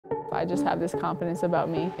I just have this confidence about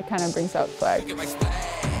me. It kind of brings out swag.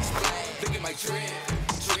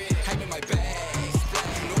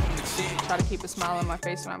 Try to keep a smile on my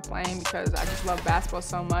face when I'm playing because I just love basketball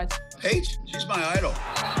so much. Paige, she's my idol.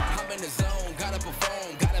 I'm in the zone, gotta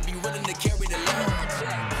perform, gotta be willing to carry the load.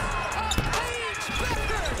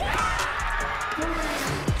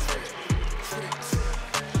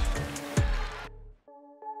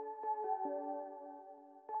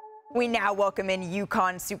 We now welcome in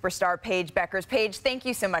UConn superstar Paige Bueckers. Paige, thank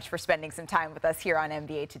you so much for spending some time with us here on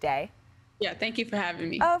NBA Today. Yeah, thank you for having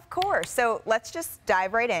me. Of course. So let's just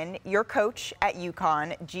dive right in. Your coach at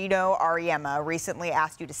UConn, Gino Auriemma, recently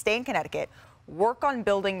asked you to stay in Connecticut, work on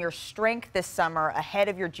building your strength this summer ahead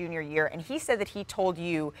of your junior year. And he said that he told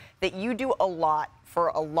you that you do a lot for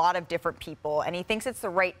a lot of different people, and he thinks it's the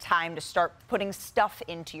right time to start putting stuff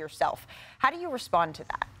into yourself. How do you respond to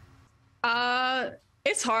that?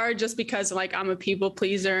 It's hard just because, like, I'm a people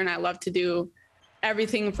pleaser and I love to do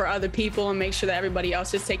everything for other people and make sure that everybody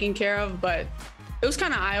else is taken care of. But it was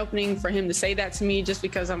kind of eye-opening for him to say that to me just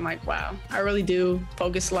because I'm like, wow, I really do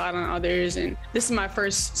focus a lot on others. And this is my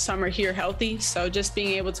first summer here healthy. So just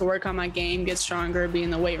being able to work on my game, get stronger, be in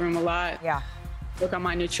the weight room a lot. Yeah. Work on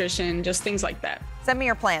my nutrition, just things like that. Send me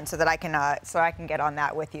your plan so that I can get on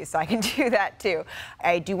that with you, so I can do that too.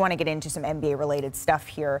 I do want to get into some NBA related stuff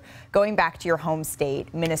here. Going back to your home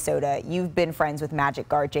state, Minnesota, you've been friends with Magic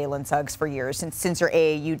guard Jalen Suggs for years, since your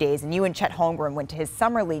AAU days, and you and Chet Holmgren went to his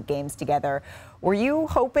summer league games together. Were you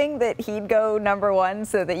hoping that he'd go #1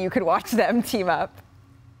 so that you could watch them team up?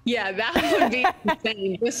 Yeah, that would be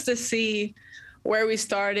insane, just to see where we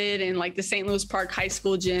started in like the St. Louis Park high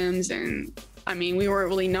school gyms. And I mean, we weren't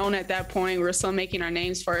really known at that point. We were still making our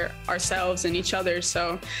names for ourselves and each other.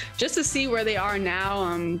 So just to see where they are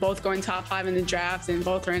now, both going top 5 in the draft and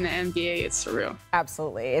both are in the NBA, it's surreal.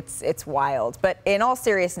 Absolutely. It's wild. But in all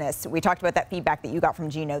seriousness, we talked about that feedback that you got from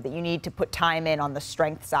Gino, that you need to put time in on the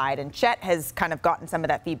strength side. And Chet has kind of gotten some of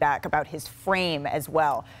that feedback about his frame as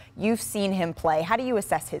well. You've seen him play. How do you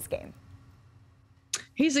assess his game?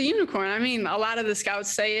 He's a unicorn. I mean, a lot of the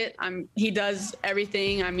scouts say it. He does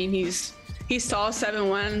everything. I mean, he's tall,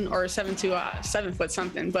 7'1" or 7'2", 7 foot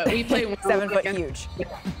something. But we play 1-on-1 7 foot huge.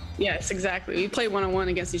 Yes, exactly. We play 1-on-1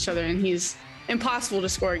 against each other, and he's impossible to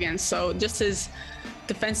score against. So just his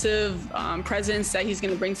defensive presence that he's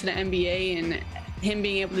going to bring to the NBA and him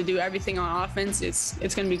being able to do everything on offense, it's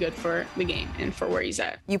going to be good for the game and for where he's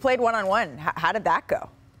at. You played 1-on-1. How did that go?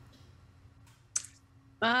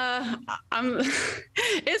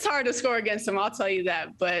 It's hard to score against him, I'll tell you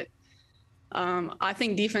that. But I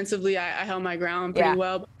think defensively, I held my ground pretty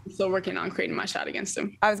well. But I'm still working on creating my shot against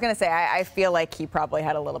him. I was going to say, I feel like he probably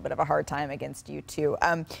had a little bit of a hard time against you, too.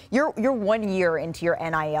 You're 1 year into your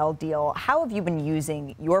NIL deal. How have you been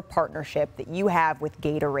using your partnership that you have with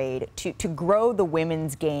Gatorade to grow the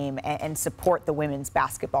women's game and support the women's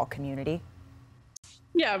basketball community?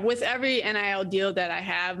 Yeah, with every NIL deal that I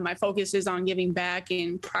have, my focus is on giving back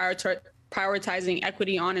and prioritizing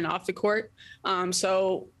equity on and off the court.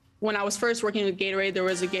 So when I was first working with Gatorade, there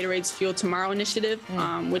was a Gatorade's Fuel Tomorrow initiative,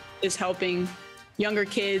 which is helping younger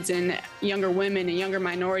kids and younger women and younger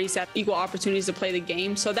minorities have equal opportunities to play the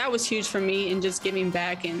game. So that was huge for me in just giving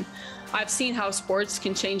back. And I've seen how sports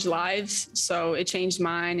can change lives. So it changed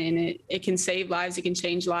mine, and it can save lives. It can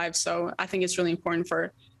change lives. So I think it's really important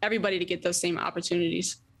for everybody to get those same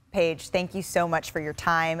opportunities. Paige, thank you so much for your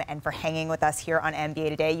time and for hanging with us here on NBA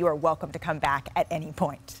Today. You are welcome to come back at any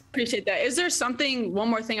point. Appreciate that. Is there one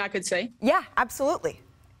more thing I could say? Yeah, absolutely.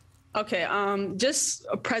 Okay, just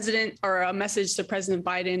a message to President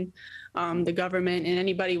Biden, the government, and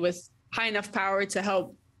anybody with high enough power to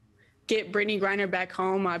help get Brittany Griner back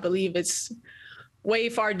home. I believe it's way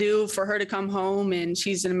far due for her to come home, and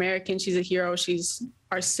she's an American. She's a hero. She's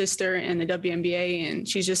our sister in the WNBA, and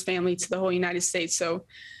she's just family to the whole United States. So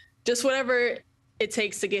just whatever it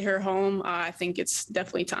takes to get her home, I think it's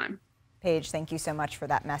definitely time. Paige, thank you so much for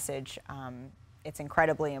that message. It's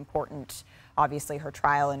incredibly important. Obviously, her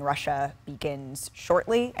trial in Russia begins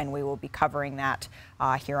shortly, and we will be covering that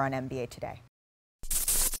here on NBA Today.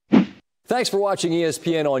 Thanks for watching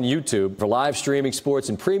ESPN on YouTube. For live streaming sports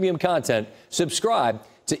and premium content, subscribe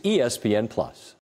to ESPN+.